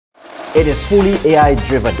It is fully AI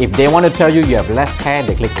driven. If they want to tell you have less hair,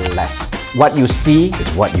 they click less. What you see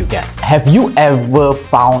is what you get. Have you ever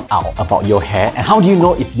found out about your hair, and how do you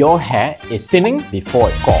know if your hair is thinning before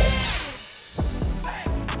it falls?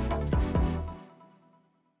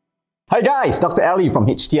 Hi guys, Dr. Ali from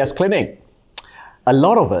HTS Clinic. A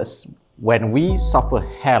lot of us, when we suffer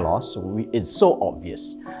hair loss, it's so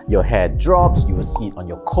obvious. Your hair drops, you will see it on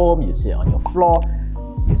your comb, you see it on your floor,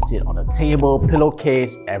 you see it on a table,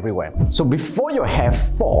 pillowcase, everywhere. So before your hair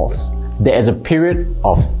falls, there is a period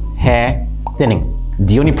of hair thinning.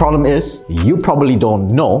 The only problem is, you probably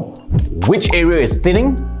don't know which area is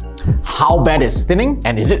thinning, how bad is thinning,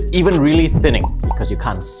 and is it even really thinning? Because you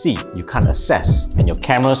can't see, you can't assess, and your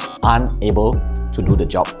cameras aren't able to do the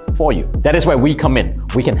job for you. That is where we come in.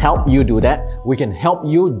 We can help you do that. We can help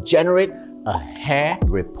you generate a hair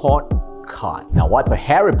report card. Now, what's a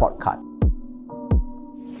hair report card?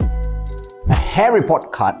 A hair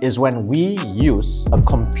report card is when we use a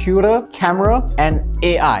computer, camera, and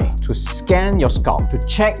AI to scan your scalp, to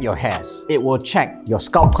check your hairs. It will check your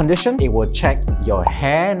scalp condition, it will check your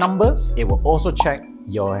hair numbers, it will also check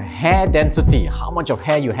your hair density, how much of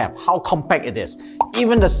hair you have, how compact it is,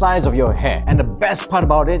 even the size of your hair. And the best part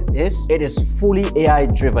about it is fully AI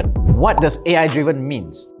driven. What does AI driven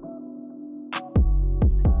means?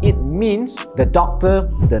 It means the doctor,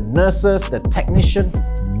 the nurses, the technician,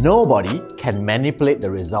 nobody can manipulate the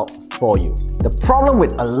result for you. The problem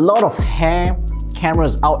with a lot of hair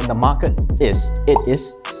cameras out in the market is it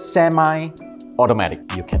is semi-automatic.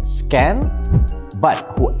 You can scan,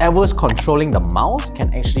 but whoever's controlling the mouse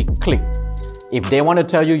can actually click. If they want to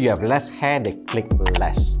tell you have less hair, they click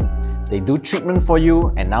less. They do treatment for you,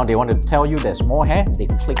 and now they want to tell you there's more hair, they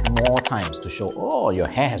click more times to show, oh, your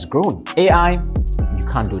hair has grown. AI, you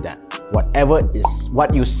can't do that. Whatever is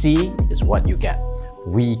what you see is what you get.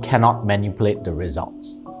 We cannot manipulate the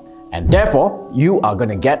results. And therefore, you are going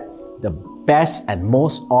to get the best and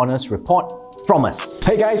most honest report from us.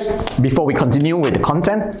 Hey guys, before we continue with the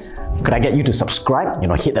content, could I get you to subscribe?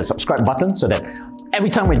 Hit that subscribe button so that every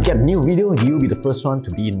time we get a new video, you'll be the first one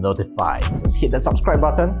to be notified. So just hit that subscribe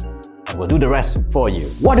button and we'll do the rest for you.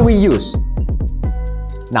 What do we use?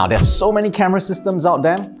 Now, there's so many camera systems out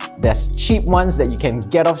there. There's cheap ones that you can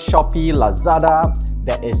get off Shopee, Lazada.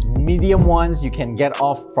 There is medium ones you can get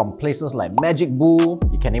off from places like Magic Boo.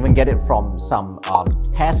 You can even get it from some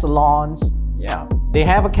hair salons. Yeah, they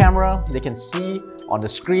have a camera, they can see on the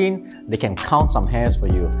screen, they can count some hairs for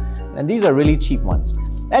you. And these are really cheap ones.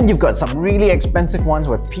 And you've got some really expensive ones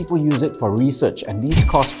where people use it for research, and these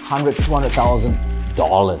cost $100,000 to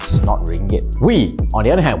 $200,000, not ringgit. We, on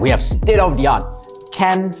the other hand, we have state-of-the-art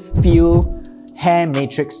Canfield Hair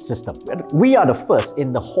Matrix system. We are the first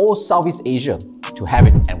in the whole Southeast Asia to have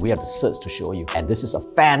it, and we have the certs to show you. And this is a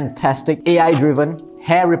fantastic AI-driven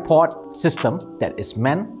hair report system that is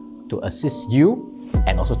meant to assist you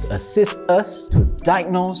and also to assist us to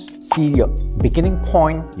diagnose, see your beginning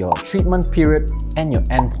point, your treatment period, and your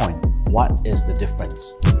end point. What is the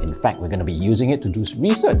difference? In fact, we're going to be using it to do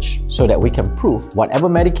research so that we can prove whatever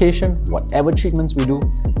medication, whatever treatments we do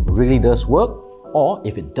really does work, or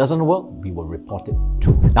if it doesn't work, we will report it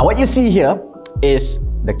too. Now, what you see here is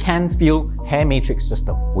the Canfield Hair Matrix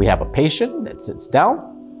system. We have a patient that sits down.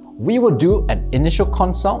 We will do an initial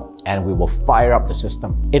consult and we will fire up the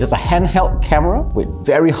system. It is a handheld camera with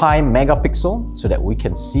very high megapixel so that we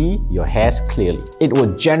can see your hairs clearly. It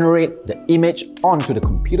will generate the image onto the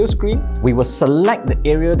computer screen. We will select the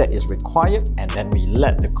area that is required and then we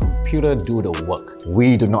let the computer do the work.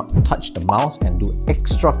 We do not touch the mouse and do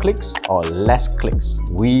extra clicks or less clicks.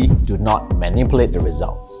 We do not manipulate the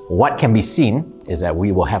results. What can be seen is that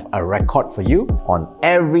we will have a record for you on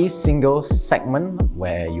every single segment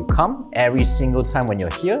where you come. Every single time when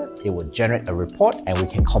you're here, it will generate a report and we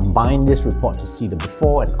can combine this report to see the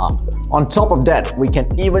before and after. On top of that, we can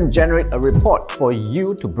even generate a report for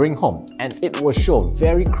you to bring home, and it will show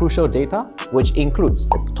very crucial data, which includes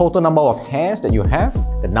the total number of hairs that you have,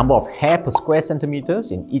 the number of hair per square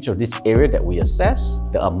centimeters in each of this area that we assess,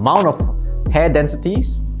 the amount of hair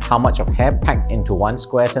densities, how much of hair packed into 1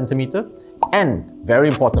 square centimeter, and very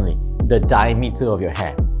importantly, the diameter of your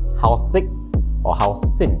hair, how thick or how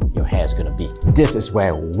thin your hair is going to be. This is where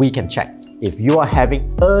we can check if you are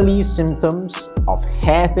having early symptoms of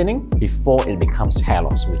hair thinning before it becomes hair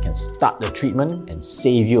loss. We can start the treatment and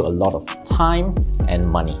save you a lot of time and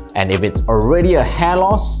money. And if it's already a hair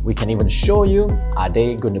loss, we can even show you, are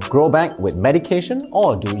they going to grow back with medication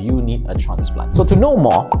or do you need a transplant? So to know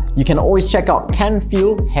more, you can always check out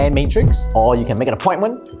Canfield Hair Matrix, or you can make an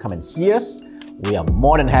appointment to come and see us. We are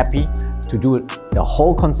more than happy to do the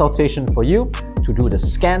whole consultation for you to do the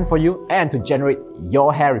scan for you and to generate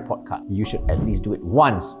your hair report card. You should at least do it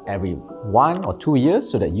once every 1 or 2 years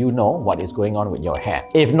so that you know what is going on with your hair.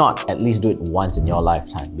 If not, at least do it once in your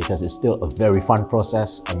lifetime, because it's still a very fun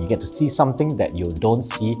process and you get to see something that you don't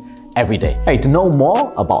see every day. Hey, to know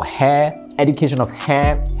more about hair, education of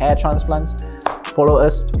hair transplants, follow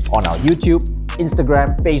us on our YouTube,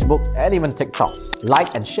 Instagram, Facebook, and even TikTok.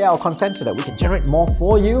 Like and share our content so that we can generate more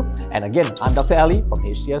for you. And again, I'm Dr. Ali from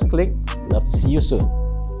HTS Clinic. Love to see you soon.